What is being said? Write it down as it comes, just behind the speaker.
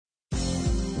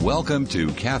Welcome to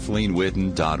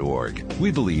KathleenWitten.org.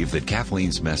 We believe that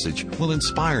Kathleen's message will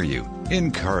inspire you,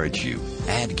 encourage you,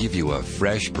 and give you a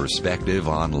fresh perspective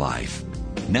on life.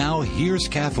 Now, here's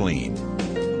Kathleen.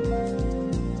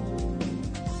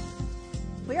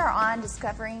 We are on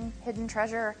Discovering Hidden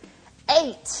Treasure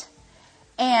 8.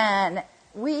 And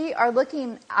we are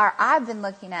I've been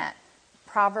looking at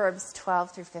Proverbs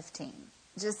 12 through 15.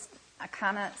 Just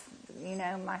kind of,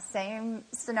 my same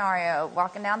scenario,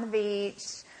 walking down the beach,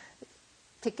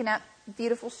 picking up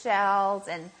beautiful shells.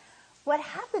 And what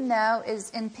happened, though,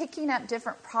 is in picking up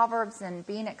different proverbs and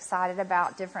being excited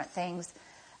about different things,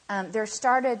 there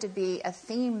started to be a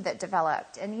theme that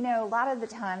developed. And, a lot of the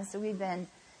times we've been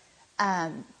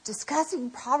discussing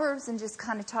Proverbs and just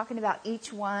kind of talking about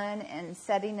each one and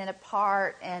setting it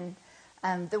apart and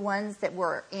the ones that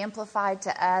were amplified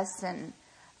to us. And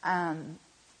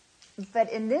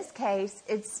but in this case,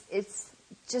 it's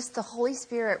just the Holy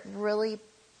Spirit really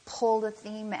pulled a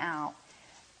theme out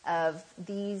of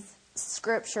these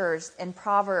scriptures and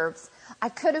Proverbs. I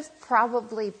could have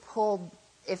probably pulled,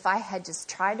 if I had just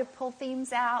tried to pull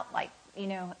themes out,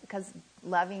 because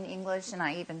loving English, and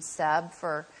I even sub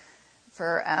for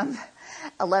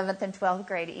 11th and 12th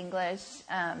grade English,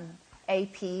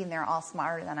 AP, and they're all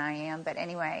smarter than I am. But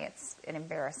anyway, it's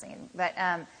embarrassing. But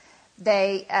so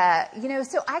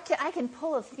I can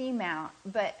pull a theme out,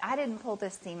 but I didn't pull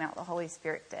this theme out. The Holy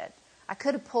Spirit did. I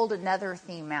could have pulled another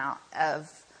theme out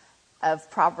of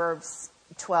Proverbs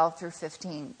 12 through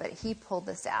 15, but He pulled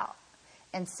this out.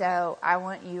 And so I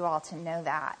want you all to know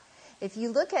that. If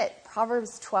you look at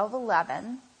Proverbs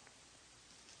 12:11,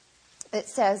 it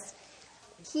says,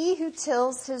 "He who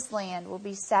tills his land will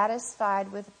be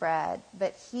satisfied with bread,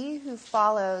 but he who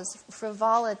follows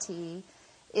frivolity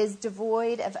is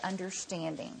devoid of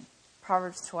understanding."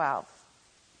 Proverbs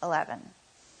 12:11.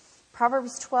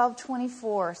 Proverbs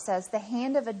 12:24 says, "The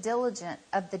hand of the diligent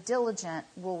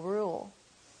will rule,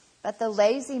 but the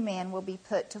lazy man will be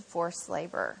put to forced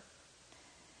labor."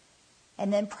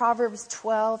 And then Proverbs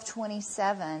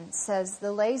 12:27 says,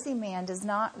 "The lazy man does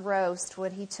not roast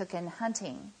what he took in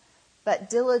hunting, but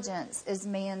diligence is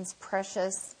man's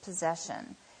precious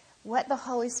possession." What the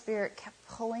Holy Spirit kept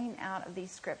pulling out of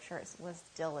these scriptures was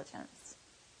diligence,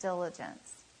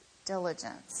 diligence,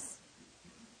 diligence.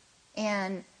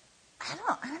 And I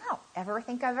don't ever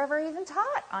think I've ever even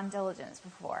taught on diligence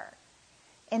before.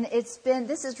 And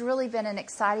this has really been an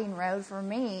exciting road for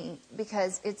me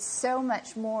because it's so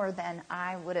much more than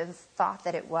I would have thought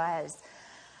that it was.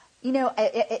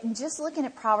 Just looking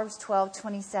at Proverbs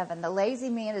 12:27, "The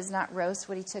lazy man does not roast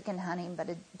what he took in hunting,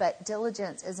 but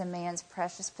diligence is a man's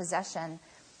precious possession."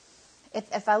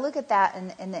 If I look at that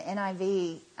in the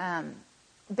NIV,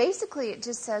 basically it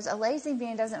just says a lazy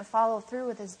man doesn't follow through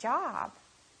with his job.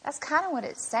 That's kind of what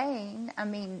it's saying. I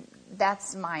mean,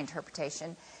 that's my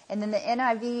interpretation. And then the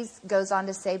NIV goes on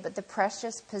to say, "But the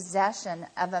precious possession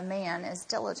of a man is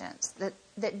diligence."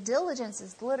 That diligence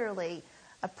is literally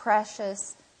a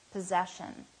precious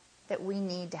possession that we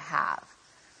need to have.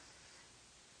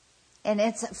 And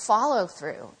it's a follow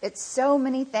through. It's so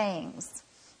many things.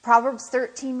 Proverbs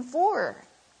 13:4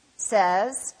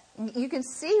 says, you can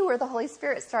see where the Holy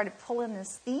Spirit started pulling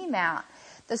this theme out.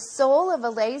 "The soul of a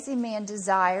lazy man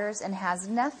desires and has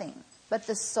nothing, but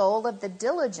the soul of the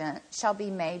diligent shall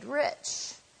be made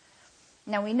rich."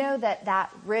 Now, we know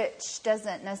that rich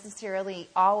doesn't necessarily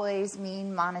always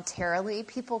mean monetarily.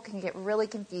 People can get really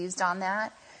confused on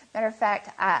that. Matter of fact,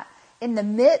 in the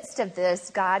midst of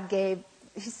this,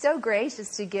 He's so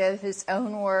gracious to give His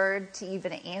own word to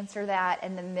even answer that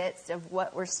in the midst of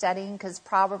what we're studying, because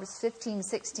Proverbs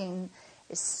 15:16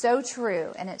 is so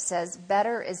true, and it says,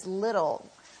 "Better is little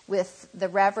with the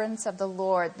reverence of the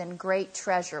Lord than great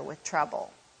treasure with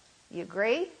trouble." You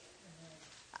agree?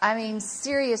 I mean,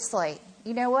 seriously,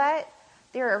 you know what?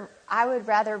 I would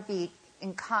rather be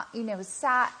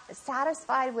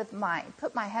satisfied with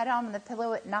put my head on the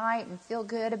pillow at night and feel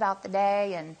good about the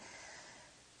day and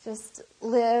just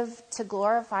live to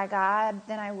glorify God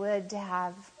than I would to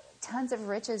have tons of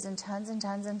riches and tons and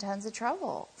tons and tons of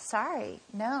trouble. Sorry.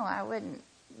 No, I wouldn't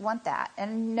want that.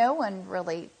 And no one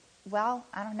really, I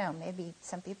don't know, maybe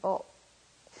some people,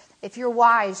 if you're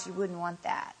wise, you wouldn't want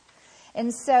that.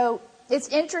 And so it's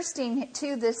interesting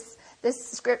too, this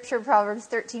scripture, Proverbs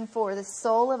 13:4, "The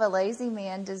soul of a lazy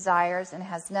man desires and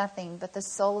has nothing, but the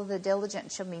soul of the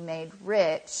diligent shall be made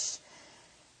rich."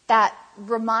 That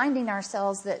reminding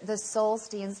ourselves that the soul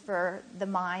stands for the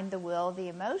mind, the will, the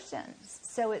emotions.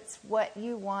 So it's what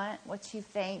you want, what you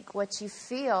think, what you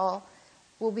feel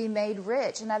will be made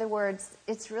rich. In other words,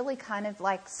 it's really kind of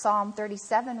like Psalm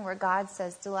 37 where God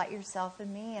says, "Delight yourself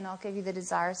in me and I'll give you the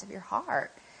desires of your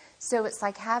heart." So it's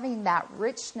like having that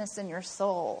richness in your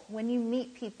soul. When you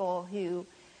meet people who,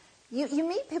 you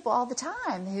meet people all the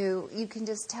time who you can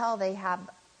just tell they have,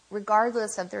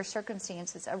 regardless of their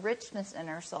circumstances, a richness in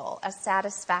their soul, a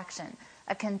satisfaction,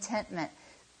 a contentment,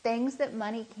 things that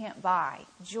money can't buy,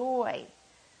 joy,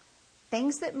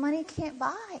 things that money can't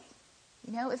buy.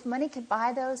 You know, if money could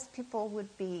buy those, people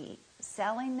would be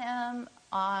selling them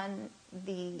on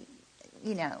the,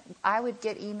 you know, I would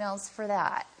get emails for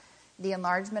that. The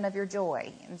enlargement of your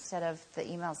joy instead of the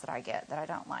emails that I get that I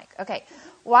don't like. Okay,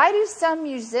 why do some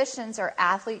musicians or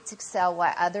athletes excel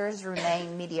while others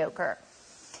remain mediocre?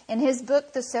 In his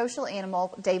book, The Social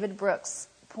Animal, David Brooks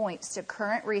points to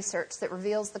current research that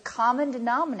reveals the common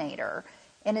denominator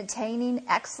in attaining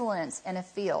excellence in a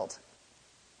field: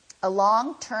 a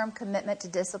long-term commitment to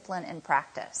discipline and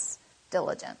practice,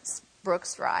 diligence.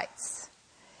 Brooks writes,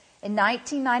 in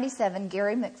 1997,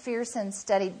 Gary McPherson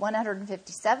studied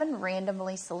 157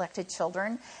 randomly selected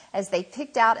children as they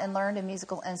picked out and learned a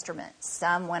musical instrument.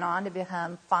 Some went on to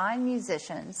become fine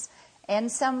musicians,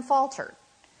 and some faltered.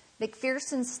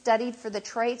 McPherson studied for the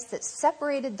traits that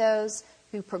separated those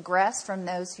who progressed from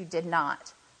those who did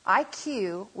not.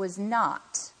 IQ was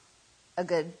not a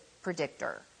good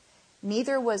predictor.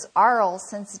 Neither was aural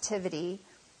sensitivity,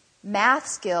 math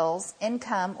skills,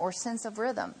 income, or sense of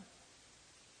rhythm.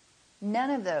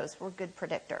 None of those were good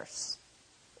predictors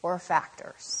or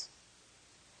factors.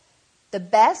 The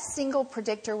best single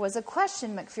predictor was a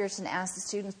question McPherson asked the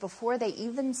students before they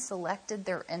even selected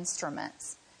their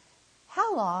instruments.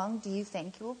 How long do you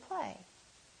think you will play?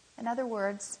 In other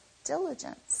words,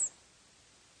 diligence.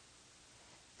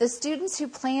 The students who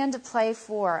planned to play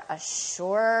for a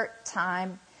short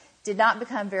time did not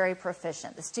become very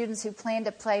proficient. The students who planned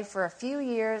to play for a few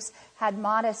years had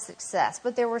modest success.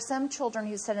 But there were some children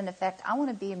who said, in effect, I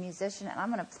want to be a musician and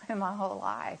I'm going to play my whole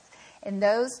life. And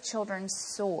those children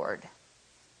soared.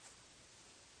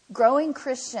 Growing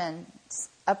Christians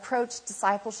approach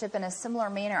discipleship in a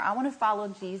similar manner. I want to follow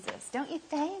Jesus. Don't you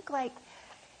think? Like,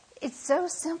 it's so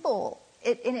simple.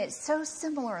 And it's so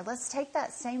similar. Let's take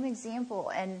that same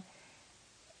example. And,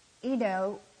 you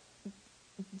know,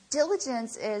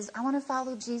 diligence is, I want to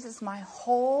follow Jesus my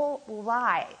whole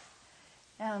life.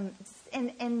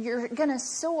 And you're going to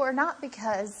soar not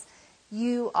because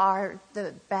you are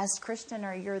the best Christian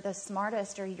or you're the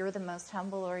smartest or you're the most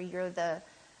humble or you're the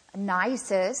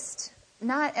nicest.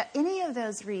 Not any of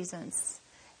those reasons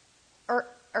or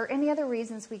any other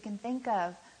reasons we can think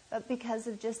of, but because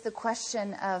of just the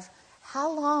question of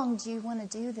how long do you want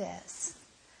to do this?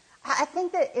 I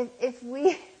think that if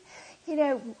we, you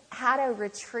know, had a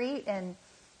retreat and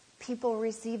people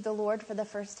received the Lord for the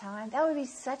first time, that would be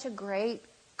such a great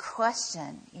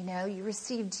question. You know, you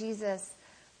receive Jesus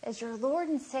as your Lord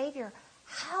and Savior.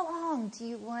 How long do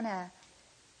you want to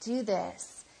do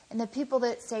this? And the people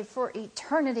that say for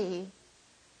eternity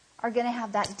are going to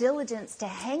have that diligence to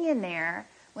hang in there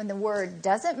when the word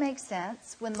doesn't make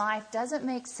sense, when life doesn't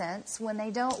make sense, when they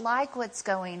don't like what's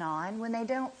going on, when they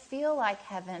don't feel like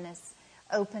heaven is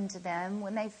open to them,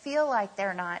 when they feel like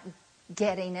they're not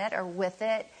getting it or with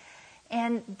it,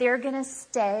 and they're going to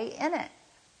stay in it.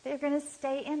 They're going to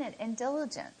stay in it in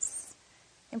diligence.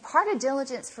 And part of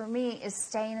diligence for me is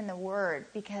staying in the Word,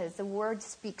 because the Word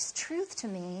speaks truth to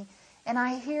me, and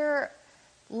I hear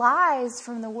lies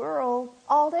from the world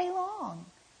all day long.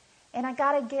 And I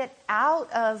got to get out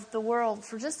of the world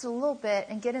for just a little bit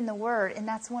and get in the Word, and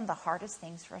that's one of the hardest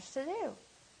things for us to do.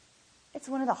 It's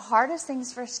one of the hardest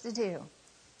things for us to do.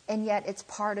 And yet it's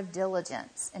part of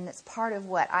diligence, and it's part of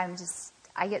what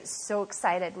I get so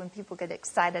excited when people get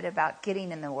excited about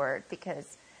getting in the Word,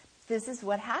 because this is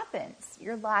what happens.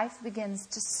 Your life begins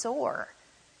to soar,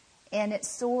 and it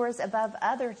soars above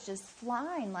others, just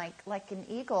flying like an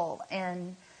eagle.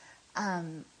 And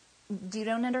you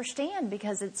don't understand,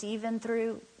 because it's even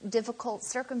through difficult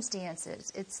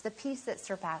circumstances. It's the peace that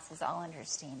surpasses all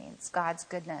understanding. It's God's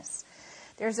goodness.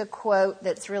 There's a quote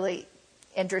that's really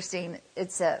interesting.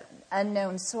 It's an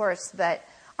unknown source, but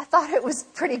I thought it was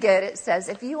pretty good. It says,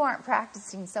 if you aren't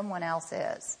practicing, someone else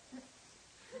is.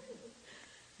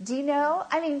 Do you know?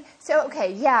 I mean, so,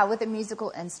 okay, yeah, with a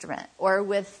musical instrument or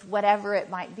with whatever it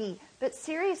might be. But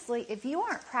seriously, if you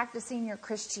aren't practicing your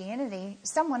Christianity,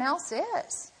 someone else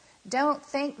is. Don't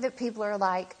think that people are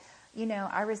like, you know,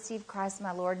 I received Christ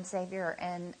my Lord and Savior,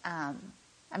 and I'm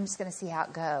just going to see how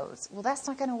it goes. Well, that's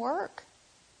not going to work.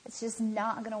 It's just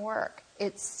not going to work.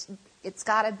 It's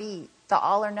got to be the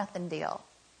all or nothing deal.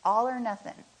 All or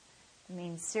nothing. I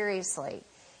mean, seriously.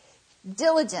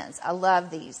 Diligence. I love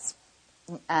these.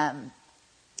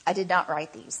 I did not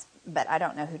write these. but I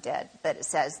don't know who did. But it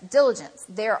says, diligence.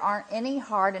 There aren't any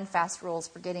hard and fast rules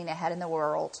for getting ahead in the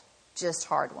world, just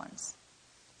hard ones.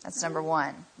 That's number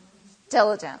one.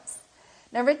 Diligence.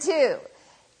 Number two,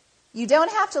 you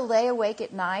don't have to lay awake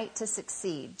at night to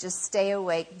succeed. Just stay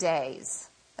awake days.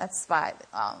 That's by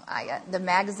the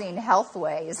magazine Health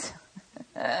Ways.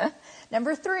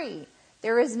 Number three,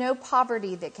 there is no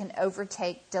poverty that can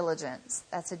overtake diligence.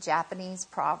 That's a Japanese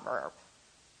proverb.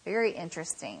 Very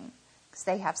interesting because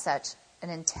they have such an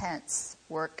intense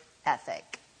work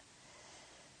ethic.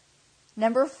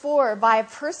 Number four, by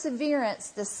perseverance,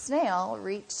 the snail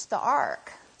reached the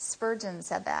ark. Spurgeon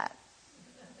said that.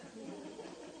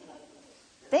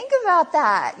 Think about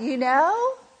that, you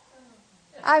know?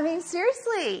 I mean,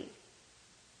 seriously.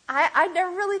 I never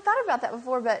really thought about that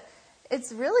before, but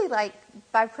it's really like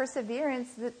by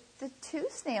perseverance that the two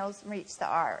snails reached the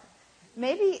ark.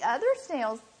 Maybe other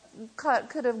snails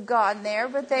could have gone there,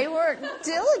 but they weren't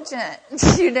diligent,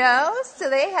 you know? So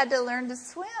they had to learn to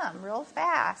swim real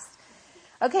fast.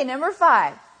 Okay, number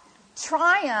five.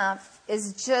 Triumph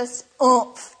is just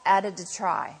oomph added to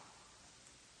try.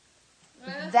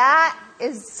 That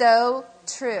is so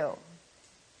true.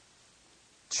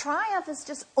 Triumph is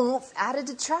just oomph added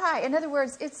to try. In other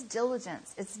words, it's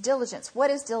diligence. It's diligence.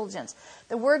 What is diligence?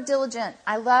 The word diligent,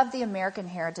 I love the American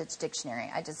Heritage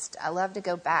Dictionary. I love to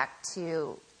go back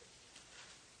to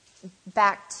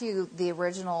the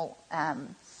original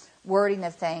wording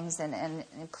of things and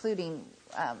including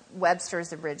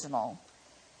Webster's original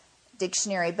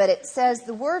dictionary. But it says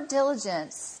the word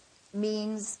diligence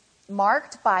means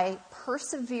marked by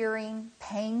persevering,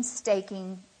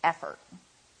 painstaking effort.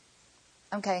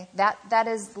 Okay, that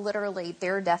is literally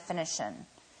their definition.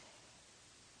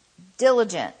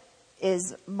 Diligent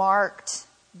is marked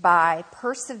by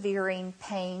persevering,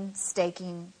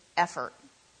 painstaking effort.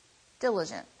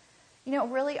 Diligent. You know,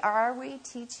 really, are we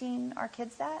teaching our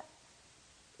kids that?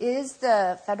 Is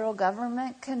the federal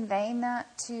government conveying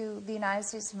that to the United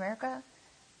States of America?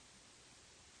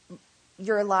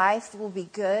 Your life will be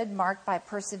good, marked by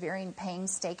persevering,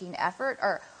 painstaking effort?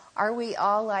 Or are we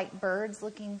all like birds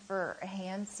looking for a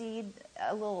hand seed,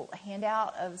 a little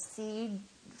handout of seed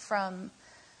from,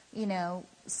 you know,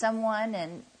 someone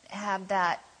and have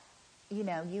that, you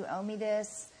know, you owe me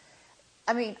this?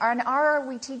 I mean, are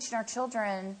we teaching our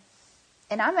children,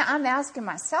 and I'm asking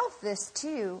myself this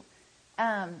too,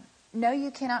 no,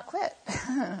 you cannot quit.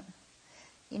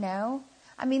 You know?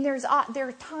 I mean, there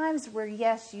are times where,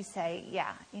 yes, you say,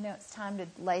 yeah, you know, it's time to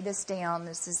lay this down.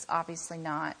 This is obviously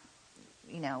not,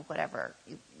 you know, whatever,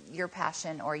 your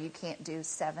passion, or you can't do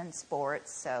 7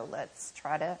 sports, so let's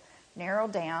try to narrow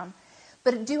down.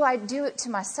 But do I do it to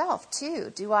myself,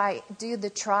 too? Do I do the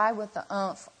try with the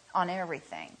oomph on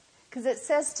everything? Because it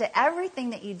says to everything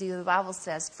that you do, the Bible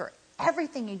says, for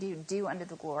everything you do, do unto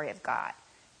the glory of God.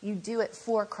 You do it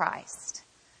for Christ.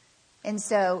 And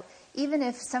so even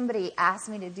if somebody asks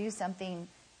me to do something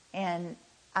and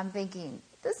I'm thinking,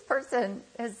 this person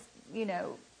has, you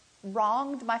know,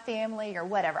 wronged my family or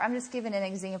whatever, I'm just giving an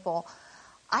example,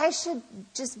 I should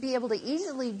just be able to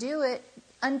easily do it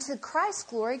unto Christ's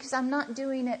glory because I'm not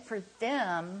doing it for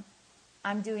them.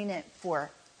 I'm doing it for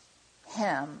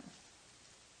Him.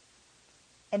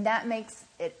 And that makes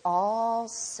it all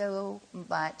so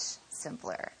much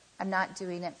simpler. I'm not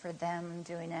doing it for them. I'm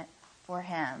doing it for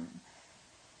Him.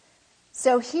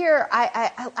 So here,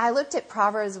 I looked at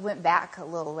Proverbs, went back a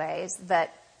little ways, but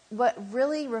what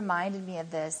really reminded me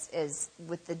of this is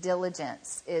with the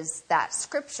diligence is that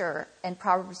scripture in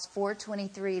Proverbs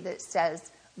 4:23 that says,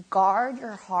 guard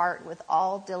your heart with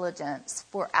all diligence,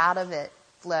 for out of it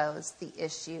flows the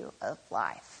issue of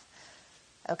life.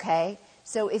 Okay?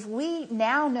 So if we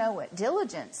now know what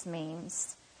diligence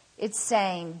means, it's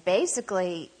saying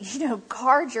basically, you know,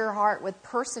 guard your heart with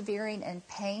persevering and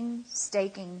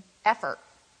painstaking effort.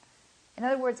 In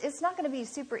other words, it's not going to be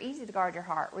super easy to guard your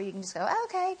heart where you can just go,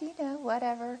 okay, you know,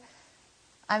 whatever.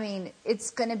 I mean,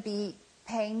 it's going to be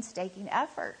painstaking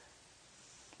effort.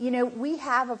 You know, we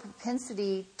have a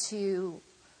propensity to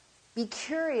be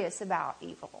curious about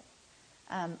evil.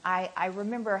 I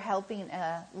remember helping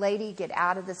a lady get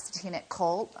out of the satanic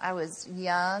cult. I was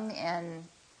young and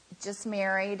just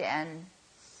married and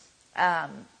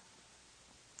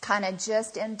kind of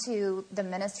just into the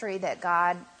ministry that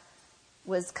God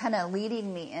was kind of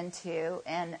leading me into.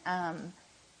 And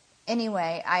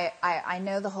anyway, I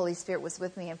know the Holy Spirit was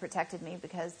with me and protected me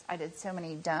because I did so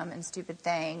many dumb and stupid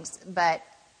things. But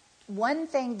one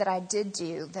thing that I did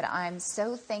do that I'm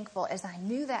so thankful is I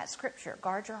knew that scripture,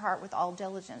 guard your heart with all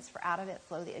diligence, for out of it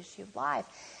flow the issue of life.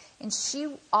 And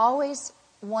she always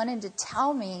wanted to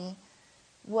tell me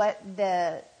what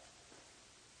the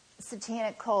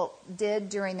satanic cult did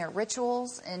during their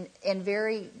rituals and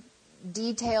very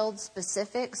detailed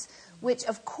specifics, which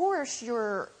of course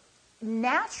your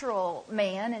natural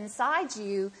man inside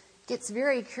you gets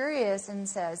very curious and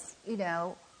says,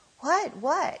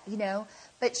 what,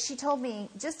 But she told me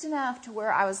just enough to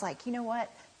where I was like, you know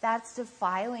what? That's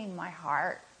defiling my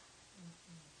heart.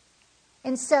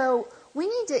 And so we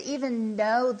need to even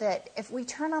know that if we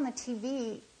turn on the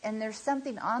TV and there's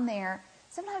something on there,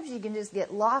 sometimes you can just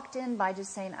get locked in by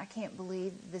just saying, I can't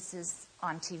believe this is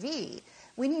on TV.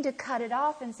 We need to cut it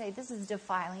off and say, this is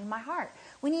defiling my heart.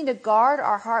 We need to guard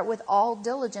our heart with all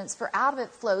diligence, for out of it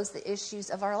flows the issues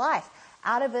of our life.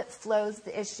 Out of it flows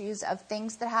the issues of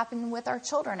things that happen with our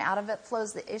children. Out of it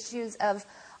flows the issues of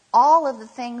all of the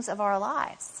things of our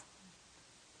lives.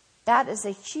 That is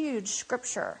a huge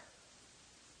scripture.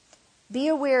 Be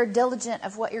aware, diligent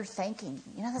of what you're thinking.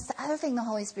 That's the other thing the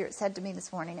Holy Spirit said to me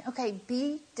this morning. Okay,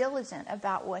 be diligent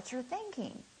about what you're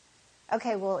thinking.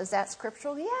 Okay, well, is that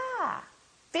scriptural? Yeah,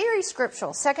 very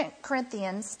scriptural. 2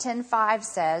 Corinthians 10:5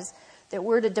 says that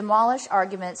we're to demolish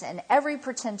arguments and every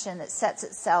pretension that sets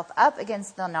itself up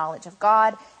against the knowledge of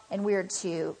God, and we're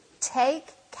to take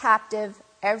captive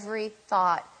every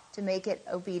thought to make it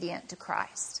obedient to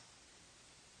Christ.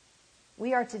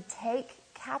 We are to take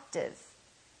captive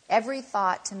every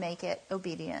thought to make it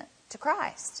obedient to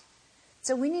Christ.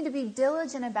 So we need to be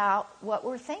diligent about what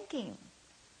we're thinking.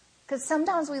 Because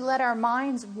sometimes we let our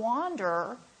minds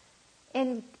wander,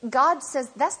 and God says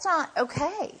that's not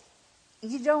okay.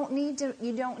 You don't need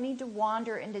to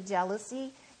wander into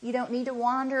jealousy. You don't need to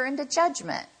wander into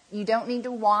judgment. You don't need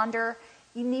to wander.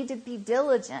 You need to be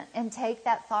diligent and take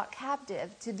that thought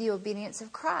captive to the obedience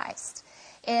of Christ.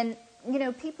 And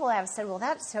people have said, well,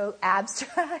 that's so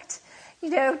abstract.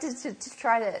 To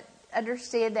try to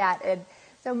understand that. And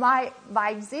so my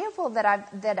example that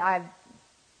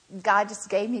God just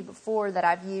gave me before, that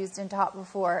I've used and taught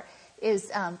before,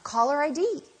 is caller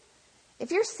ID. If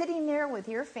you're sitting there with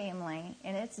your family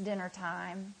and it's dinner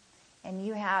time and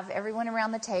you have everyone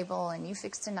around the table and you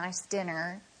fixed a nice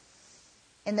dinner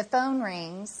and the phone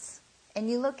rings and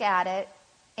you look at it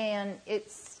and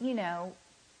it's,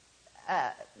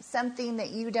 something that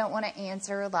you don't want to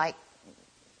answer, like,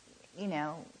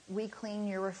 we clean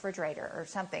your refrigerator or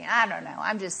something. I don't know.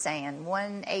 I'm just saying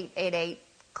 1888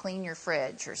 clean your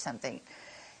fridge or something.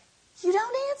 You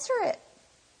don't answer it.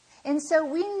 And so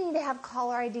we need to have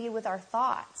caller ID with our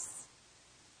thoughts.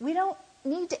 We don't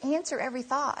need to answer every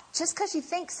thought. Just because you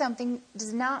think something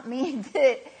does not mean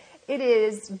that it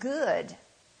is good.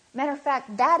 Matter of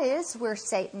fact, that is where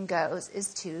Satan goes,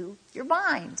 is to your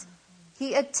mind.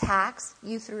 He attacks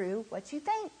you through what you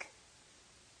think.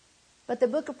 But the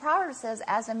book of Proverbs says,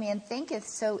 as a man thinketh,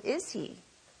 so is he.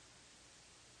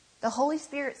 The Holy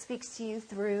Spirit speaks to you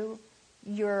through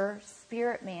your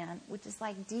spirit man, which is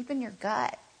like deep in your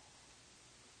gut.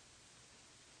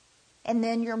 And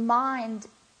then your mind,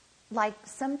 like,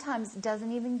 sometimes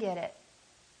doesn't even get it.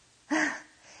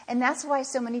 And that's why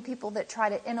so many people that try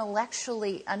to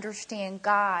intellectually understand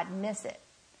God miss it.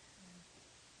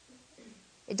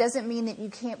 It doesn't mean that you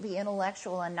can't be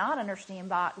intellectual and not understand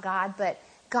God, but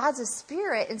God's a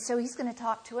spirit, and so he's going to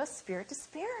talk to us spirit to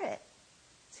spirit.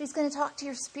 So he's going to talk to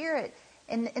your spirit.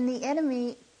 And the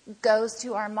enemy goes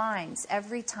to our minds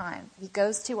every time. He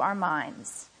goes to our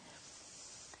minds.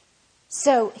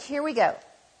 So here we go.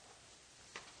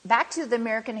 Back to the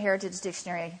American Heritage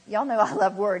Dictionary. Y'all know I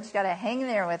love words. You got to hang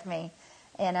there with me.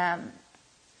 And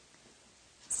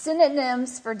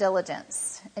synonyms for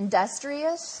diligence: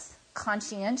 industrious,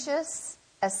 conscientious,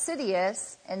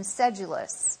 assiduous, and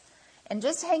sedulous. And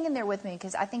just hang in there with me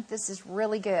because I think this is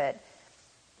really good.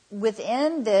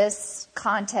 Within this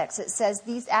context, it says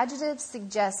these adjectives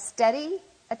suggest steady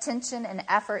attention and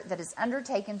effort that is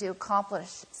undertaken to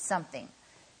accomplish something.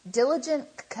 Diligent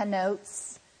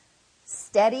connotes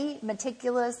steady,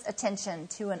 meticulous attention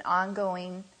to an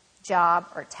ongoing job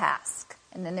or task.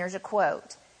 And then there's a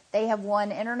quote. They have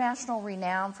won international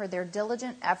renown for their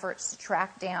diligent efforts to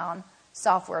track down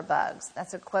software bugs.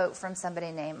 That's a quote from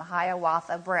somebody named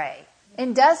Hiawatha Bray.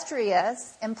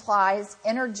 Industrious implies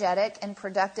energetic and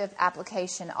productive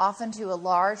application, often to a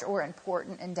large or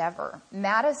important endeavor.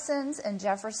 Madison's and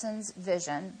Jefferson's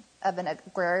vision of an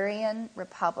agrarian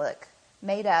republic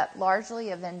made up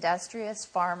largely of industrious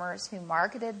farmers who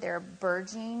marketed their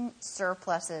burgeoning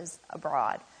surpluses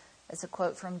abroad. That's a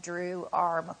quote from Drew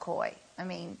R. McCoy. I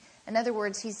mean, in other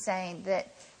words, he's saying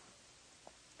that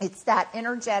it's that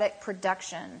energetic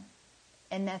production,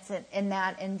 and that's it, in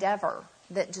that endeavor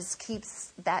that just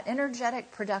keeps that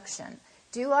energetic production.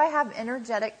 Do I have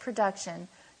energetic production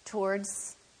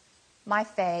towards my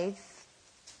faith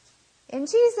in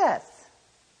Jesus?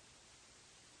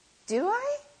 Do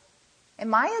I?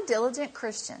 Am I a diligent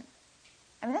Christian?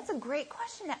 I mean, that's a great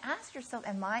question to ask yourself.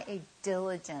 Am I a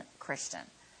diligent Christian?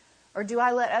 Or do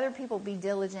I let other people be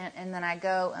diligent and then I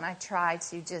go and I try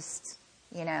to just,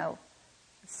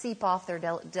 seep off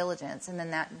their diligence, and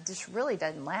then that just really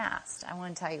doesn't last. I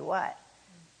want to tell you what.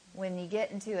 When you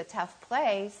get into a tough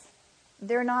place,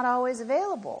 they're not always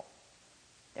available.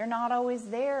 They're not always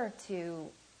there to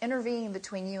intervene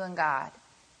between you and God.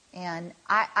 And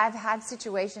I've had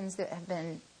situations that have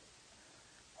been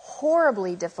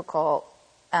horribly difficult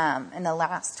in the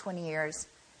last 20 years,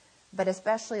 but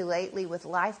especially lately with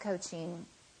life coaching,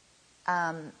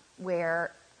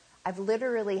 where I've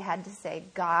literally had to say,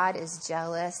 God is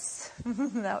jealous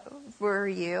for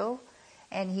you,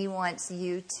 and he wants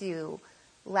you to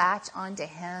latch onto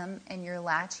him, and you're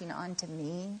latching onto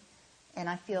me. And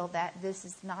I feel that this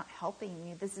is not helping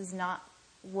me. This is not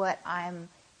what I'm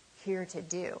here to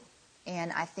do.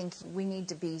 And I think we need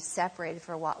to be separated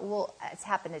for a while. Well, it's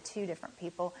happened to two different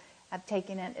people. I've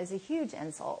taken it as a huge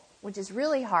insult, which is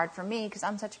really hard for me because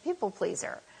I'm such a people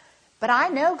pleaser. But I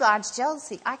know God's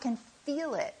jealousy. I can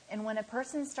feel it. And when a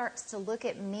person starts to look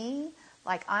at me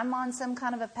like I'm on some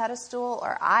kind of a pedestal,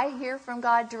 or I hear from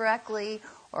God directly,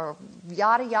 or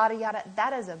yada, yada, yada,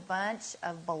 that is a bunch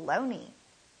of baloney.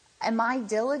 Am I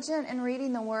diligent in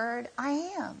reading the Word?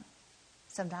 I am.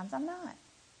 Sometimes I'm not.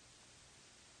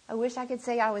 I wish I could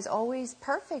say I was always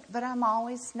perfect, but I'm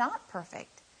always not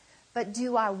perfect. But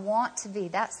do I want to be?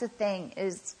 That's the thing,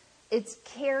 is it's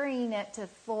carrying it to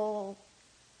full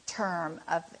term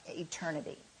of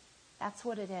eternity. That's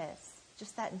what it is.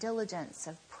 Just that diligence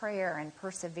of prayer and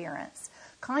perseverance.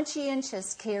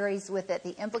 Conscientious carries with it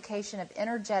the implication of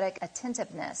energetic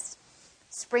attentiveness,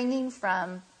 springing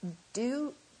from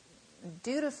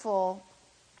dutiful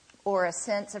or a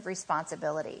sense of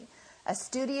responsibility. A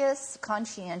studious,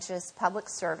 conscientious public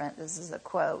servant, this is a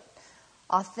quote,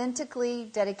 authentically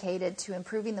dedicated to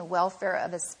improving the welfare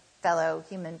of his fellow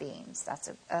human beings.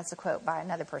 That's a quote by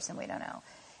another person we don't know.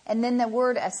 And then the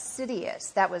word assiduous,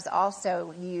 that was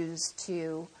also used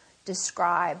to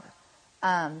describe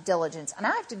diligence. And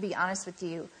I have to be honest with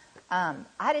you,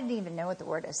 I didn't even know what the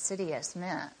word assiduous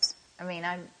meant. I mean,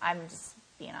 I'm just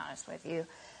being honest with you.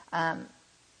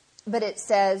 But it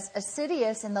says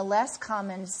assiduous in the less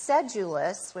common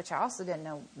sedulous, which I also didn't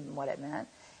know what it meant,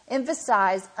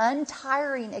 emphasize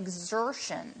untiring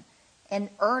exertion and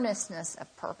earnestness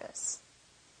of purpose.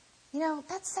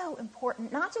 That's so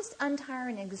important. Not just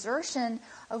untiring exertion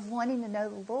of wanting to know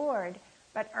the Lord,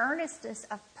 but earnestness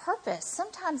of purpose.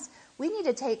 Sometimes we need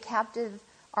to take captive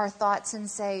our thoughts and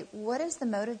say, what is the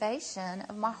motivation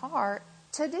of my heart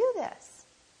to do this?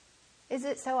 Is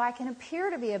it so I can appear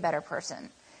to be a better person?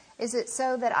 Is it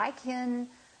so that I can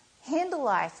handle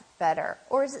life better?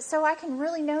 Or is it so I can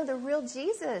really know the real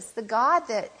Jesus, the God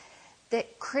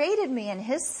that created me and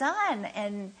his Son?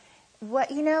 And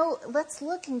let's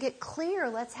look and get clear.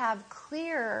 Let's have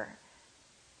clear,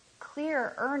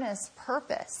 earnest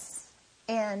purpose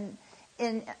in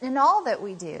all that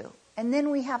we do. And then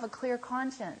we have a clear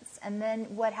conscience. And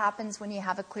then what happens when you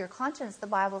have a clear conscience? The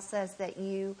Bible says that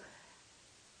you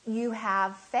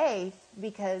have faith,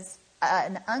 because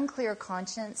an unclear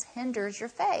conscience hinders your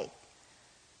faith.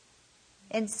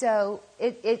 And so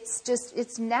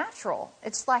it's natural.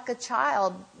 It's like a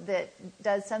child that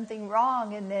does something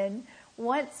wrong and then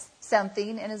wants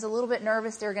something and is a little bit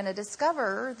nervous they're going to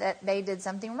discover that they did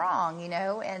something wrong,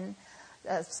 and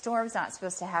Storm's not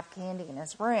supposed to have candy in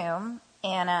his room.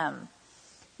 And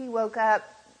he woke up,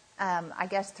 I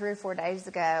guess 3 or 4 days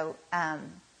ago.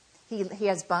 He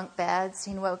has bunk beds.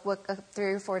 He woke up 3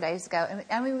 or 4 days ago. And,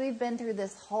 I mean, we've been through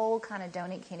this whole kind of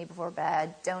don't eat candy before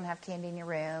bed, don't have candy in your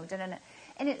room,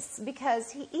 and it's because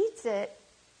he eats it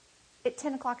at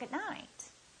 10 o'clock at night.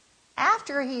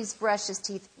 After he's brushed his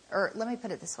teeth, or let me put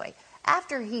it this way,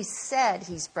 after he said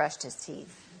he's brushed his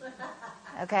teeth.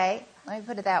 Okay? Let me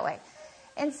put it that way.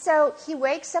 And so he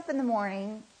wakes up in the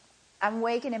morning. I'm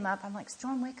waking him up. I'm like,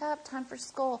 Storm, wake up, time for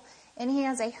school. And he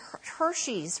has a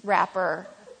Hershey's wrapper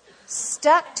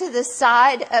stuck to the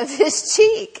side of his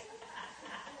cheek.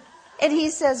 And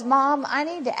he says, Mom, I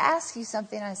need to ask you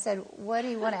something. I said, what do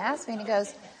you want to ask me? And he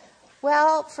goes,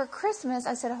 well, for Christmas,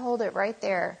 I said, hold it right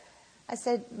there. I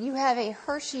said, you have a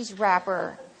Hershey's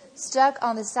wrapper stuck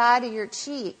on the side of your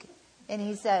cheek. And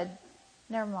he said,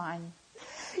 never mind.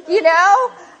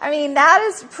 I mean, that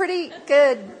is pretty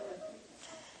good.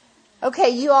 Okay,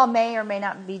 you all may or may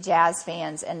not be jazz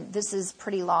fans, and this is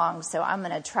pretty long, so I'm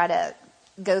going to try to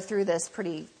go through this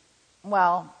pretty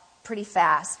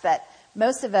fast. But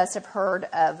most of us have heard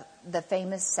of the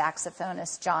famous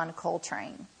saxophonist John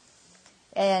Coltrane.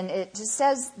 And it just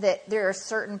says that there are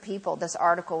certain people. This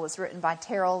article was written by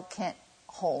Terrell Kent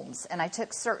Holmes, and I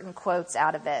took certain quotes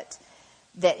out of it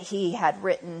that he had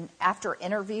written after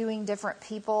interviewing different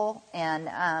people and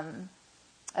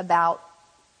about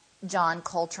John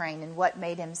Coltrane and what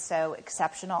made him so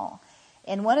exceptional.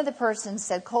 And one of the persons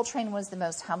said, Coltrane was the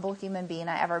most humble human being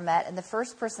I ever met, and the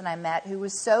first person I met who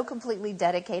was so completely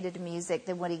dedicated to music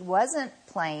that when he wasn't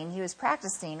playing, he was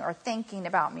practicing or thinking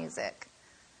about music.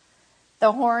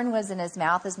 The horn was in his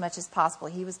mouth as much as possible.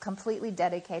 He was completely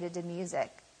dedicated to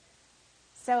music.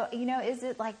 So, is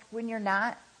it like when you're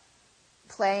not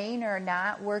playing or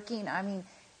not working? I mean,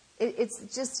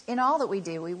 it's just in all that we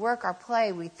do. We work, our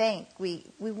play, we think. We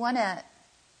want to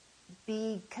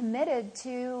be committed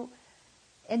to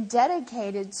and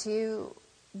dedicated to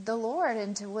the Lord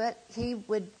and to what He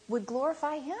would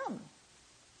glorify Him.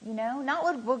 Not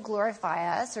what would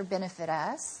glorify us or benefit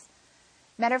us.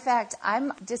 Matter of fact,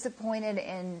 I'm disappointed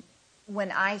in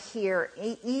when I hear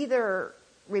either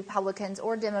Republicans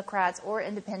or Democrats or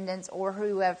independents or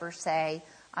whoever say,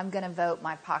 I'm going to vote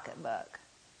my pocketbook.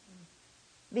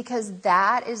 Because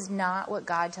that is not what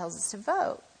God tells us to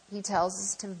vote. He tells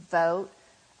us to vote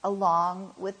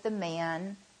along with the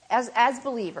man, as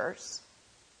believers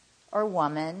or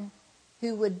woman,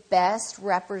 who would best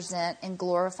represent and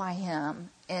glorify Him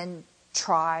and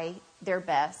try their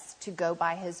best to go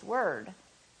by His word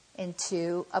and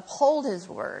to uphold His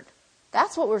word.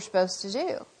 That's what we're supposed to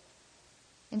do.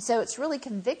 And so it's really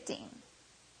convicting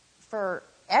for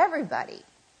everybody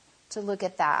to look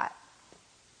at that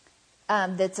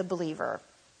that's a believer.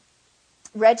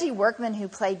 Reggie Workman, who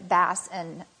played bass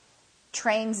in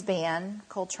Train's band,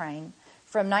 Coltrane,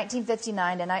 from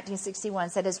 1959 to 1961,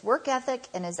 said his work ethic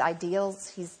and his ideals,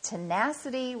 his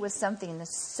tenacity was something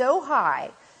that's so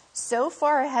high, so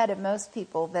far ahead of most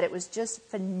people, that it was just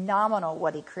phenomenal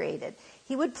what he created.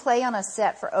 He would play on a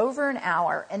set for over an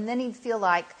hour, and then he'd feel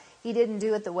like he didn't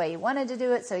do it the way he wanted to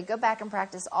do it, so he'd go back and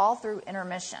practice all through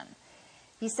intermission.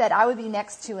 He said, I would be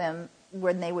next to him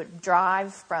when they would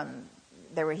drive from,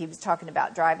 he was talking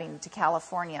about driving to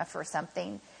California for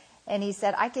something, and he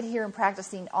said, I could hear him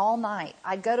practicing all night.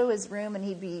 I'd go to his room, and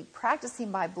he'd be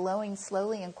practicing by blowing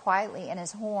slowly and quietly in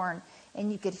his horn,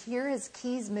 and you could hear his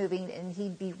keys moving, and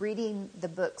he'd be reading the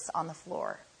books on the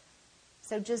floor.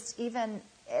 So just even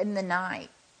in the night.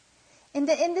 And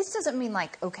this doesn't mean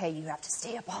like, okay, you have to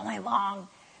stay up all night long.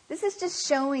 This is just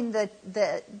showing the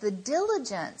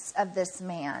diligence of this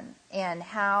man and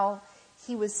how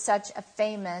he was such a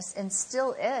famous, and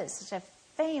still is, such a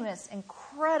famous,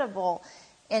 incredible,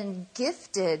 and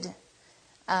gifted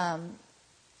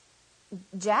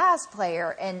jazz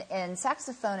player and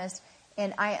saxophonist.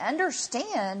 And I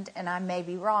understand, and I may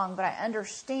be wrong, but I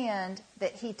understand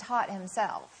that he taught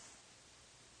himself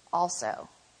also,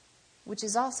 which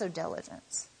is also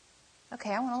diligence.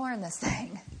 Okay, I want to learn this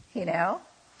thing,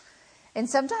 And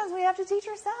sometimes we have to teach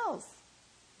ourselves.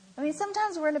 I mean,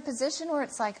 sometimes we're in a position where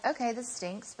it's like, okay, this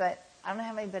stinks, but I don't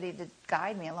have anybody to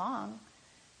guide me along.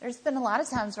 There's been a lot of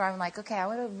times where I'm like, okay, I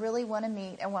would really want to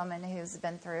meet a woman who's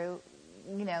been through,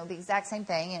 the exact same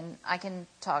thing, and I can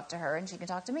talk to her and she can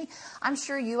talk to me. I'm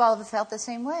sure you all have felt the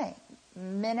same way.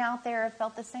 Men out there have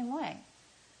felt the same way.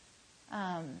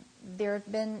 There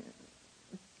have been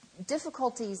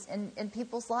difficulties in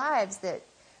people's lives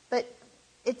but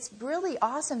it's really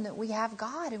awesome that we have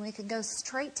God and we can go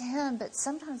straight to Him, but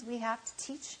sometimes we have to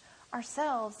teach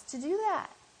ourselves to do that.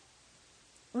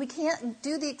 We can't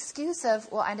do the excuse of,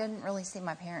 well, I didn't really see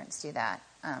my parents do that.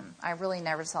 I really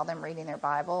never saw them reading their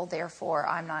Bible, therefore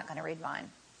I'm not going to read mine.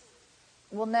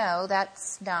 Well, no,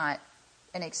 that's not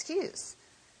an excuse.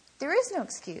 There is no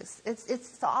excuse.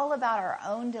 It's all about our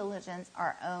own diligence,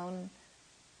 our own,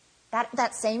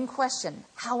 that same question,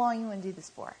 how long you want to do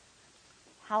this for?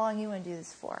 How long you want to do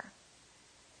this for?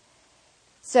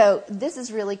 So this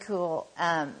is really cool.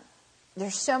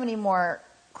 There's so many more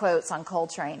quotes on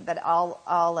Coltrane, but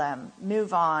I'll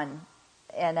move on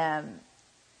and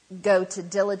go to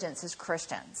diligence as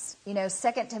Christians. 2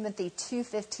 Timothy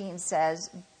 2:15 says,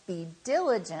 be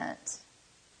diligent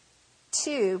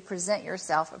to present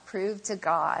yourself approved to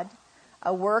God,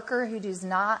 a worker who does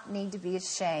not need to be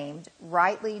ashamed,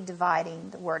 rightly dividing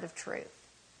the word of truth.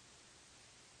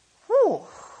 Whew.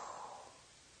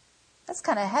 That's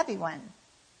kind of a heavy one.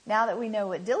 Now that we know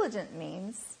what diligent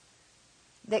means,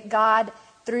 that God,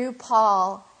 through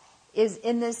Paul, is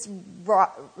in this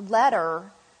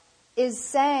letter, is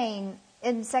saying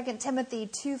in 2 Timothy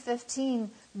 2:15,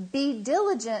 be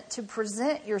diligent to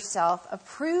present yourself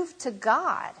approved to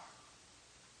God.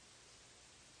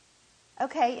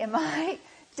 Okay, am I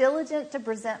diligent to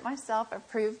present myself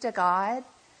approved to God?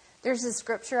 There's a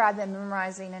scripture I've been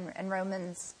memorizing in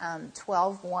Romans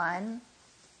 12:1,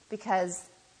 because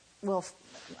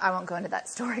I won't go into that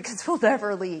story because we'll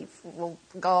never leave. We'll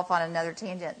go off on another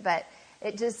tangent. But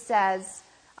it just says,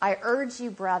 I urge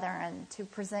you, brethren, to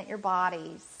present your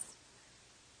bodies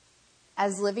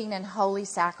as living and holy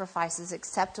sacrifices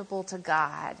acceptable to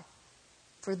God,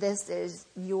 for this is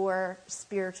your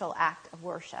spiritual act of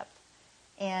worship.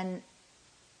 And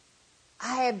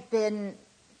I have been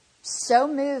so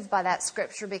moved by that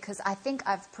scripture because I think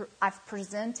I've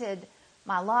presented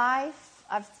my life.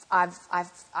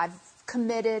 I've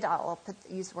committed. I'll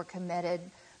use the word committed.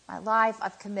 My life.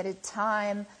 I've committed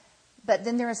time. But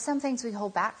then there are some things we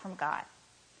hold back from God.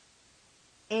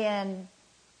 And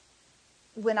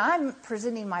when I'm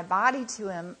presenting my body to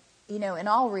Him, you know, in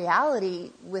all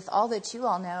reality, with all that you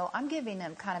all know, I'm giving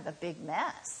Him kind of a big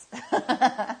mess.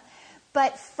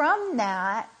 But from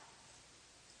that,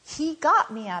 He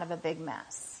got me out of a big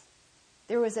mess.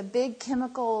 There was a big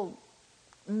chemical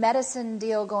medicine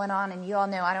deal going on, and you all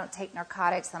know I don't take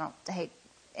narcotics. I don't take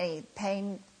any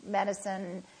pain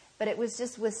medicine. But it was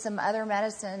just with some other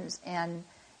medicines, and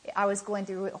I was going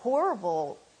through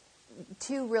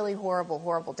two really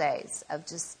horrible days of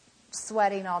just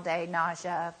sweating all day,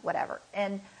 nausea, whatever.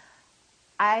 And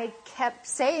I kept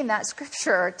saying that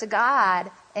scripture to God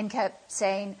and kept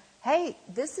saying, hey,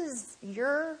 this is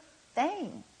your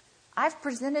thing. I've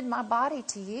presented my body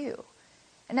to you.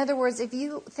 In other words, if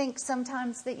you think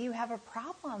sometimes that you have a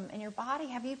problem in your body,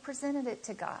 have you presented it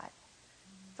to God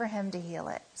for Him to heal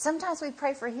it? Sometimes we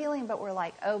pray for healing, but we're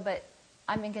like, oh, but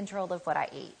I'm in control of what I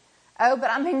eat. Oh,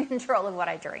 but I'm in control of what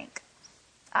I drink.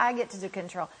 I get to do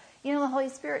control. You know, the Holy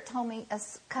Spirit told me a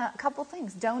couple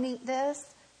things. Don't eat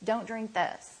this. Don't drink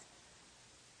this.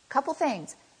 Couple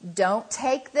things. Don't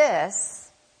take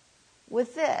this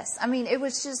with this. I mean, it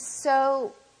was just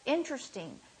so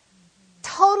interesting.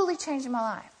 Totally changed my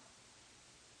life.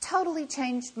 Totally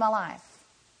changed my life.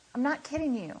 I'm not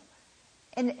kidding you.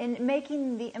 And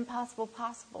making the impossible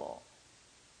possible.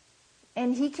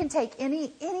 And He can take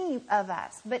any of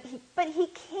us, but he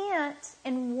can't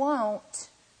and won't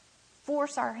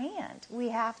force our hand. We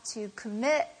have to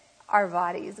commit our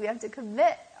bodies. We have to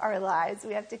commit our lives.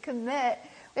 We have to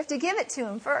give it to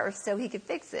Him first so He could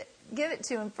fix it. Give it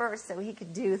to Him first so He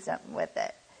could do something with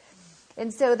it.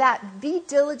 And so that be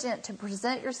diligent to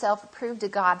present yourself approved to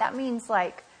God. That means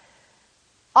like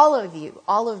all of you,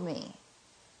 all of me.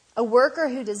 A worker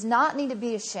who does not need to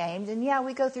be ashamed. And yeah,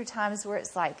 we go through times where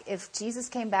it's like, if Jesus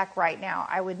came back right now,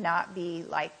 I would not be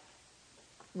like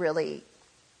really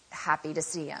happy to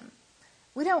see Him.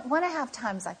 We don't want to have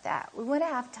times like that. We want to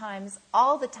have times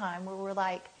all the time where we're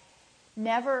like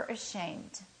never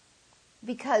ashamed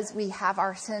because we have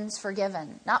our sins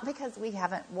forgiven. Not because we've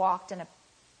walked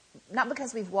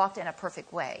in a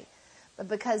perfect way, but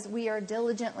because we are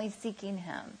diligently seeking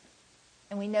Him.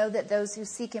 And we know that those who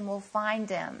seek Him will find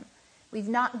Him. We've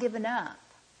not given up.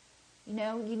 You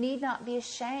know, you need not be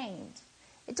ashamed.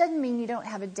 It doesn't mean you don't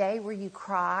have a day where you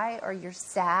cry or you're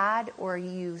sad or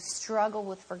you struggle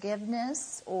with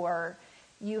forgiveness or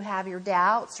you have your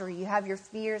doubts or you have your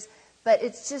fears. But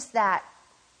it's just that,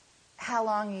 how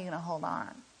long are you going to hold on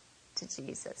to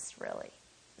Jesus, really?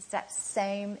 It's that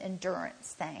same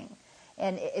endurance thing.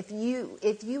 And if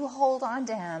you hold on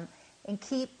to Him and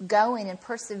keep going and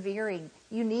persevering,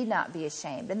 you need not be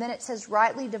ashamed. And then it says,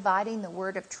 rightly dividing the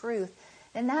word of truth.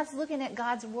 And that's looking at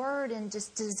God's word and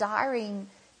just desiring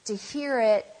to hear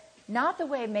it, not the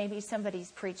way maybe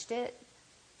somebody's preached it.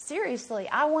 Seriously,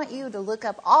 I want you to look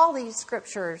up all these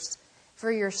scriptures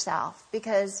for yourself,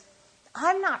 because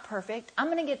I'm not perfect. I'm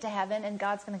going to get to heaven and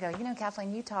God's going to go, you know,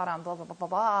 Kathleen, you taught on blah, blah, blah, blah,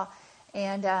 blah.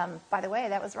 And by the way,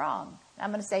 that was wrong.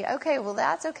 I'm going to say, okay, well,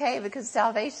 that's okay, because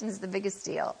salvation is the biggest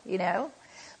deal, you know.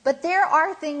 But there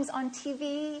are things on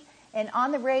TV and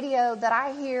on the radio that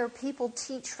I hear people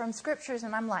teach from scriptures,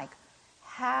 and I'm like,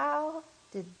 how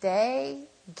did they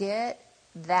get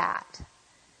that?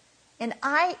 And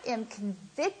I am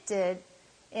convicted,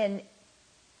 and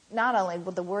not only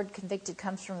will the word convicted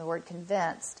comes from the word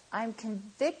convinced, I'm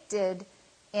convicted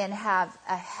and have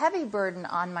a heavy burden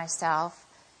on myself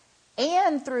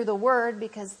and through the word,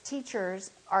 because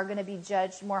teachers are going to be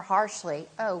judged more harshly.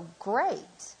 Oh, great.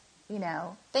 You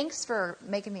know, thanks for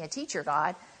making me a teacher,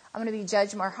 God. I'm going to be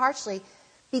judged more harshly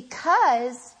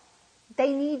because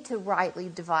they need to rightly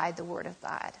divide the word of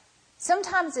God.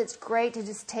 Sometimes it's great to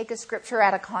just take a scripture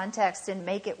out of context and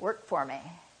make it work for me.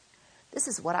 This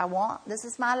is what I want. This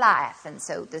is my life. And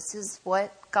so this is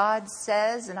what God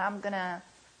says, and I'm going to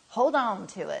hold on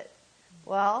to it.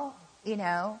 Well, you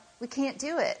know, we can't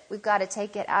do it. We've got to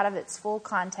take it out of its full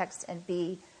context and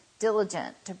be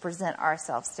diligent to present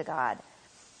ourselves to God.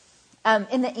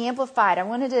 In the Amplified, I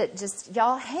wanted to just,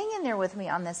 y'all hang in there with me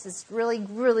on this. It's really,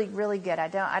 really, really good. I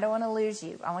don't want to lose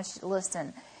you. I want you to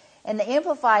listen. In the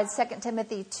Amplified, 2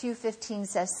 Timothy 2:15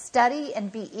 says, study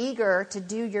and be eager to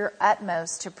do your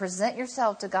utmost to present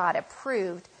yourself to God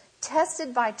approved,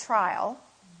 tested by trial,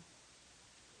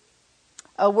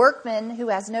 a workman who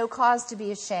has no cause to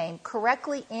be ashamed,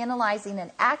 correctly analyzing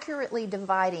and accurately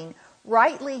dividing,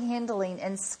 rightly handling,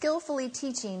 and skillfully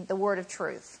teaching the word of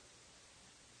truth.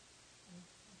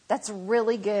 That's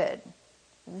really good.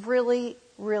 Really,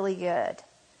 really good.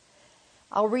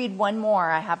 I'll read one more.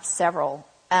 I have several.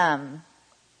 Let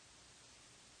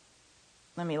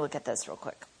me look at this real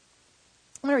quick.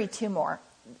 I'm going to read two more.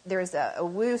 There's a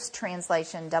Wuest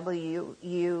translation, W-U-E-S-T,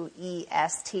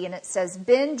 and it says,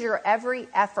 bend your every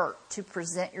effort to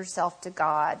present yourself to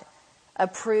God,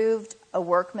 approved, a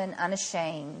workman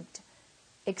unashamed,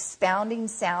 expounding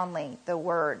soundly the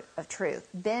word of truth.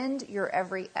 Bend your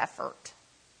every effort.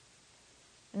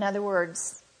 In other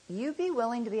words, you be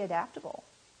willing to be adaptable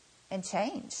and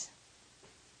change.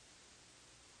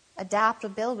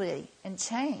 Adaptability and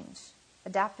change.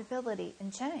 Adaptability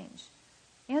and change.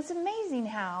 You know, it's amazing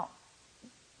how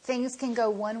things can go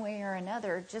one way or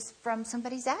another just from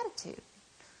somebody's attitude.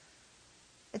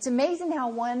 It's amazing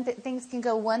how things can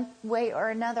go one way or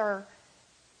another,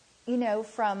 you know,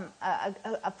 from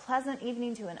a pleasant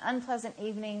evening to an unpleasant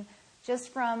evening, just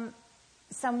from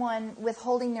someone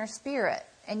withholding their spirit.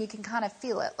 And you can kind of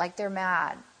feel it, like they're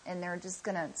mad and they're just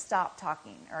going to stop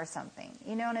talking or something.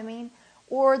 You know what I mean?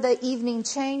 Or the evening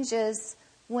changes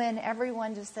when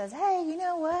everyone just says, hey, you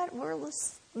know what?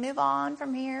 Let's move on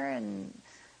from here and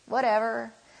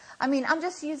whatever. I mean, I'm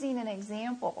just using an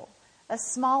example, a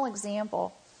small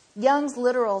example. Young's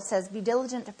literal says, be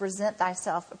diligent to present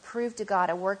thyself approved to God,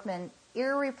 a workman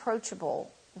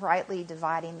irreproachable, rightly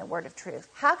dividing the word of truth.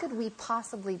 How could we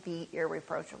possibly be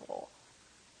irreproachable?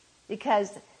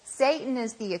 Because Satan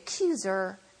is the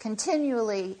accuser,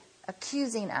 continually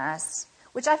accusing us,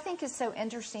 which I think is so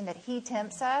interesting that he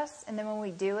tempts us, and then when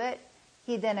we do it,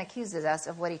 he then accuses us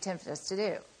of what he tempted us to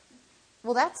do.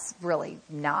 Well, that's really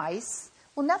nice.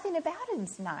 Well, nothing about him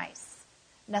is nice.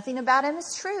 Nothing about him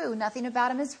is true. Nothing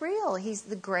about him is real. He's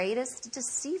the greatest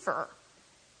deceiver.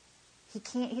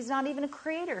 He's not even a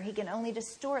creator. He can only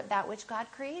distort that which God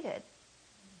created.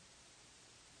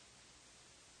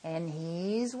 And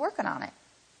he's working on it.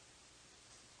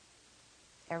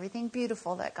 Everything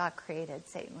beautiful that God created,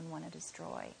 Satan would want to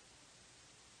destroy.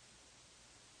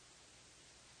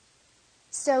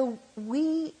 So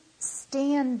we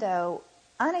stand, though,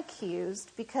 unaccused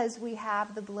because we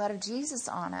have the blood of Jesus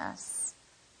on us.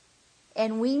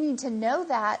 And we need to know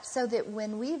that so that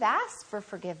when we've asked for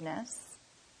forgiveness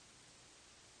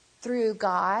through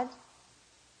God,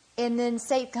 and then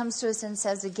Satan comes to us and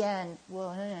says again,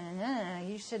 well, no,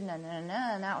 you shouldn't, no,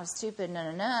 that was stupid,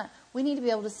 no. We need to be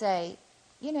able to say,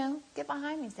 you know, get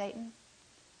behind me, Satan.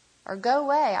 Or go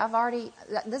away.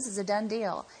 This is a done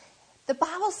deal. The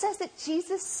Bible says that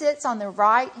Jesus sits on the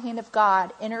right hand of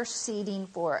God interceding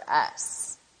for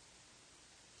us.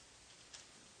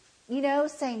 You know,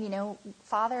 saying, you know,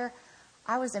 Father,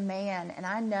 I was a man and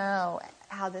I know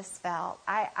how this felt.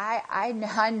 I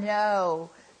know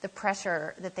the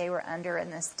pressure that they were under in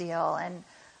this deal. And,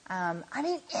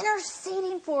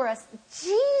 interceding for us.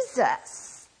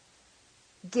 Jesus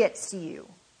gets you.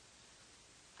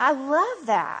 I love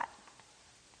that.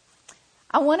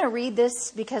 I want to read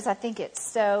this because I think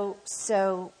it's so,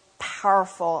 so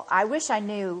powerful. I wish I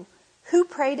knew who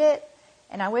prayed it,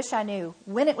 and I wish I knew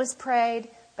when it was prayed,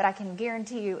 but I can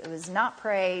guarantee you it was not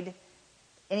prayed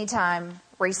anytime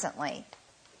recently.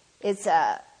 It's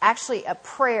actually a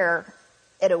prayer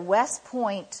at a West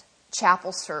Point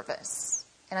chapel service,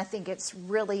 and I think it's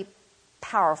really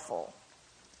powerful.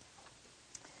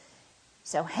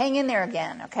 So hang in there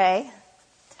again, okay?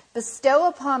 Bestow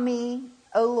upon me,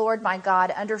 O Lord my God,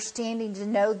 understanding to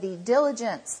know thee,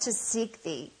 diligence to seek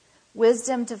thee,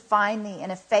 wisdom to find thee,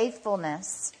 and a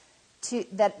faithfulness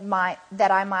that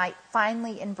I might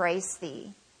finally embrace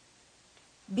thee.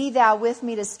 Be thou with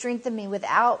me to strengthen me,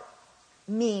 without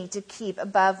me to keep,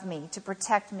 above me, to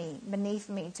protect me, beneath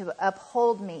me, to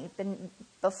uphold me,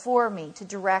 before me, to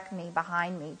direct me,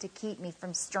 behind me, to keep me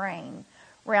from straying,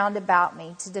 round about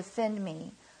me, to defend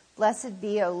me. Blessed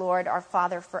be, O Lord, our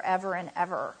Father, forever and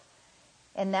ever.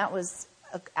 And that was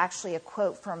actually a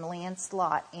quote from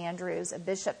Lancelot Andrewes, a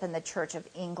bishop in the Church of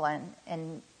England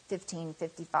in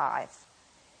 1555.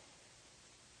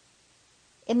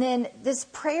 And then this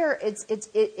prayer, it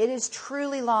is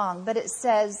truly long, but it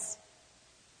says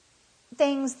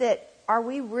things that, are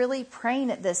we really praying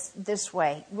it this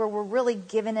way, where we're really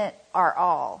giving it our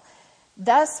all?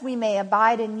 Thus we may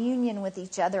abide in union with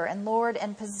each other, and Lord,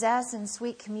 and possess in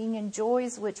sweet communion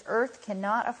joys which earth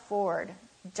cannot afford.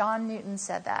 John Newton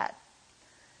said that.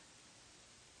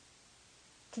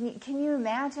 Can you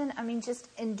imagine? I mean, just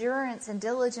endurance and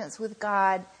diligence with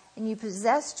God, and you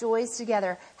possess joys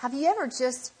together. Have you ever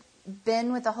just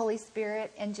been with the Holy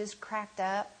Spirit and just cracked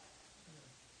up?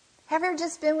 Have you ever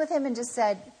just been with him and just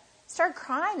started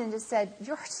crying and just said,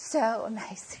 "You're so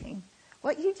amazing.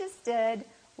 What you just did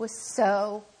was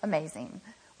so amazing.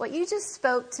 What you just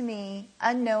spoke to me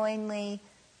unknowingly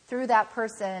through that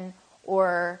person,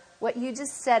 or what you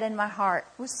just said in my heart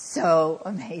was so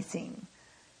amazing."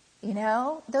 You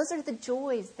know, those are the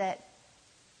joys that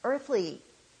earthly,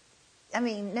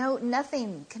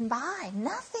 nothing can buy.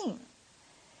 Nothing.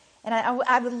 And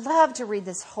I would love to read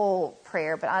this whole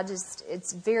prayer, but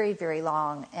it's very, very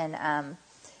long.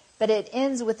 But it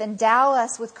ends with, endow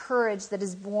us with courage that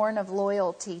is born of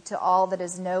loyalty to all that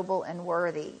is noble and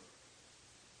worthy,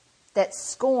 that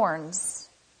scorns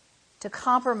to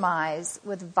compromise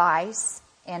with vice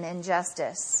and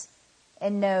injustice,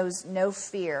 and knows no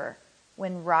fear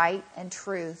when right and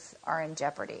truth are in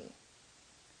jeopardy.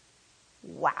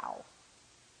 Wow.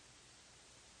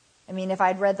 I mean, if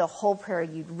I'd read the whole prayer,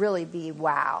 you'd really be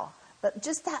wow. But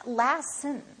just that last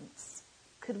sentence,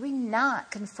 could we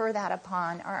not confer that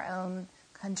upon our own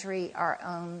country, our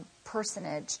own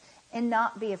personage, and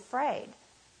not be afraid,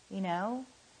 you know?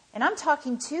 And I'm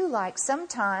talking too, like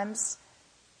sometimes,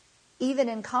 even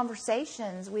in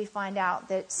conversations, we find out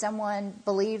that someone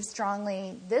believes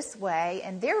strongly this way,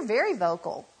 and they're very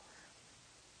vocal.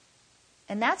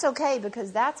 And that's okay,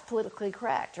 because that's politically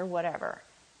correct or whatever.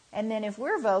 And then if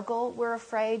we're vocal, we're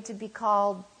afraid to be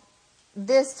called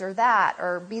this or that,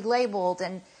 or be labeled.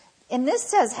 And this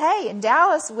says, hey,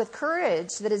 endow us with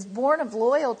courage that is born of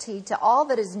loyalty to all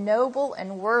that is noble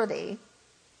and worthy,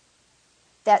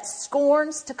 that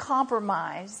scorns to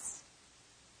compromise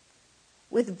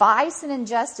with vice and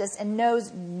injustice, and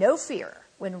knows no fear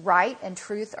when right and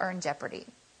truth are in jeopardy.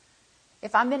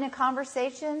 If I'm in a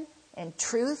conversation and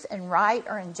truth and right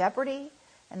are in jeopardy,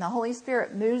 and the Holy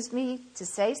Spirit moves me to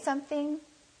say something,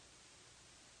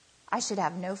 I should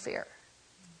have no fear.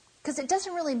 Because it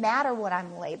doesn't really matter what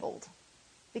I'm labeled,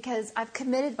 because I've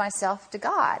committed myself to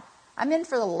God. I'm in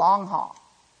for the long haul,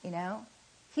 you know.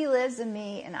 He lives in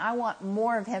me, and I want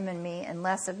more of him in me and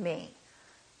less of me.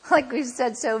 Like we've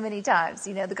said so many times,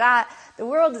 you know, the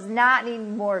world does not need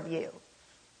more of you.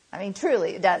 I mean,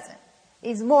 truly, it doesn't. It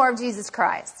needs more of Jesus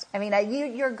Christ. I mean,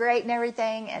 you're great and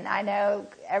everything, and I know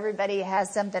everybody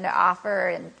has something to offer,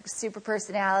 and super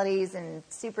personalities and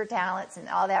super talents and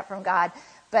all that from God.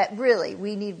 But really,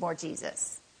 we need more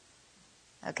Jesus.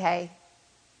 Okay?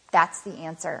 That's the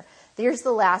answer. Here's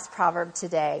the last proverb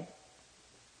today.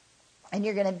 And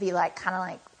you're going to be kind of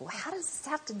like, well, how does this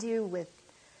have to do with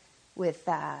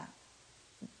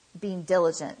being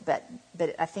diligent? But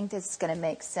I think this is going to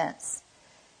make sense.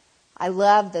 I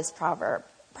love this proverb.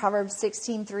 Proverbs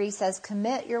 16:3 says,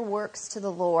 "Commit your works to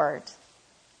the Lord,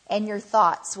 and your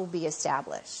thoughts will be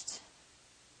established."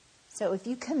 So if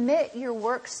you commit your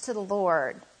works to the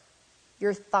Lord,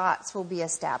 your thoughts will be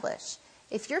established.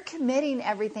 If you're committing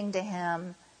everything to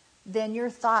him, then your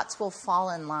thoughts will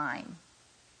fall in line.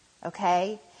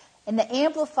 Okay? In the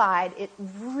Amplified, it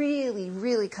really,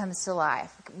 really comes to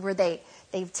life, where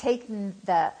they've taken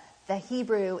the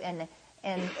Hebrew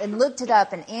and looked it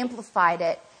up and amplified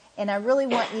it. And I really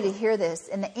want you to hear this.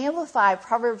 In the Amplified,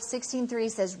 Proverbs 16:3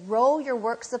 says, "Roll your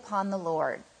works upon the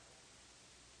Lord."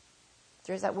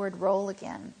 There's that word roll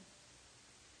again.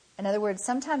 In other words,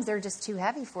 sometimes they're just too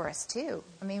heavy for us too.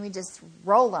 I mean, we just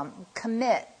roll them.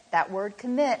 Commit. That word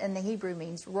commit in the Hebrew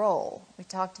means roll. We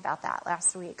talked about that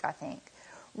last week, I think.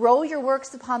 Roll your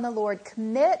works upon the Lord.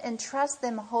 Commit and trust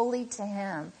them wholly to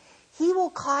him. He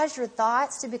will cause your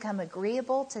thoughts to become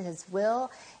agreeable to his will,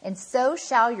 and so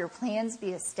shall your plans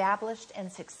be established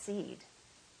and succeed.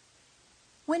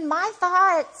 When my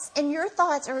thoughts and your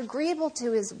thoughts are agreeable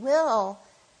to his will,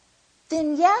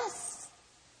 then yes,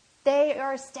 they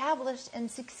are established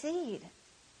and succeed.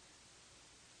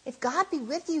 If God be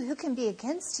with you, who can be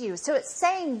against you? So it's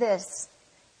saying this.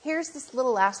 Here's this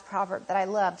little last proverb that I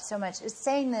love so much. It's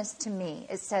saying this to me.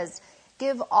 It says,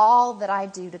 give all that I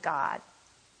do to God.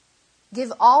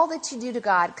 Give all that you do to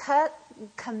God.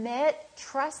 Commit,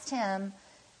 trust him.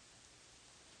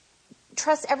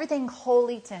 Trust everything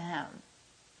wholly to him.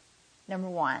 Number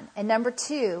one. And number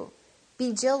two,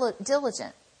 be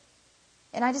diligent.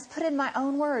 And I just put in my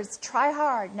own words, try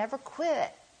hard, never quit.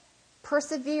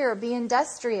 Persevere, be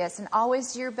industrious, and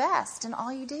always do your best in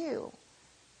all you do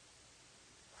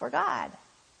for God.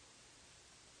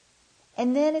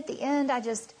 And then at the end,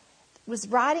 was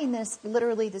writing this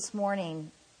literally this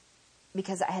morning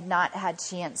because I had not had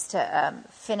chance to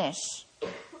finish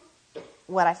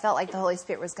what I felt like the Holy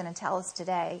Spirit was going to tell us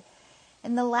today.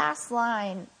 In the last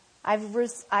line, I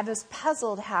was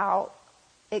puzzled how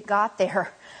it got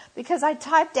there because I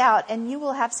typed out, and you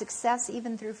will have success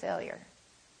even through failure.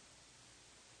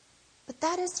 But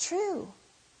that is true.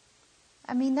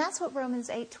 I mean, that's what Romans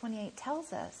 8:28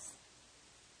 tells us.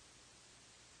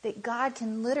 That God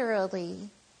can literally,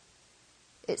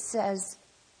 it says,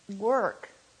 work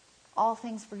all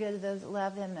things for good to those that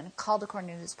love him and are called according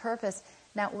to his purpose.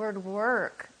 And that word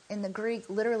work in the Greek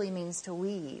literally means to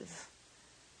weave.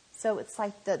 So it's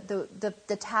like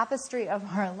the tapestry of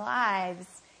our lives,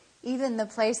 even the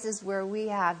places where we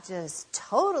have just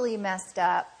totally messed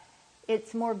up,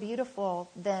 it's more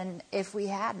beautiful than if we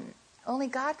hadn't. Only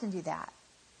God can do that.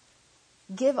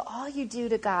 Give all you do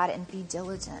to God and be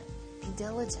diligent. Be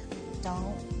diligent.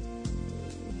 Don't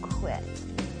quit.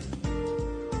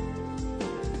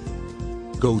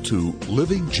 Go to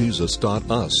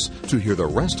livingjesus.us to hear the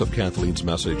rest of Kathleen's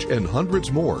message and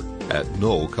hundreds more at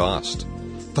no cost.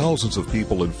 Thousands of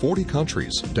people in 40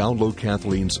 countries download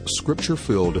Kathleen's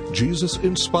scripture-filled,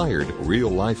 Jesus-inspired,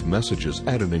 real-life messages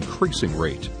at an increasing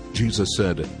rate. Jesus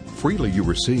said, "Freely you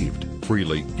received,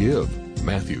 freely give."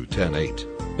 Matthew 10:8.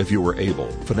 If you are able,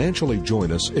 financially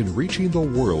join us in reaching the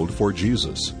world for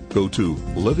Jesus. Go to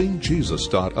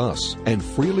livingjesus.us and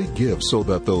freely give so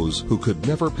that those who could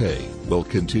never pay will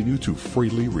continue to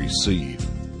freely receive.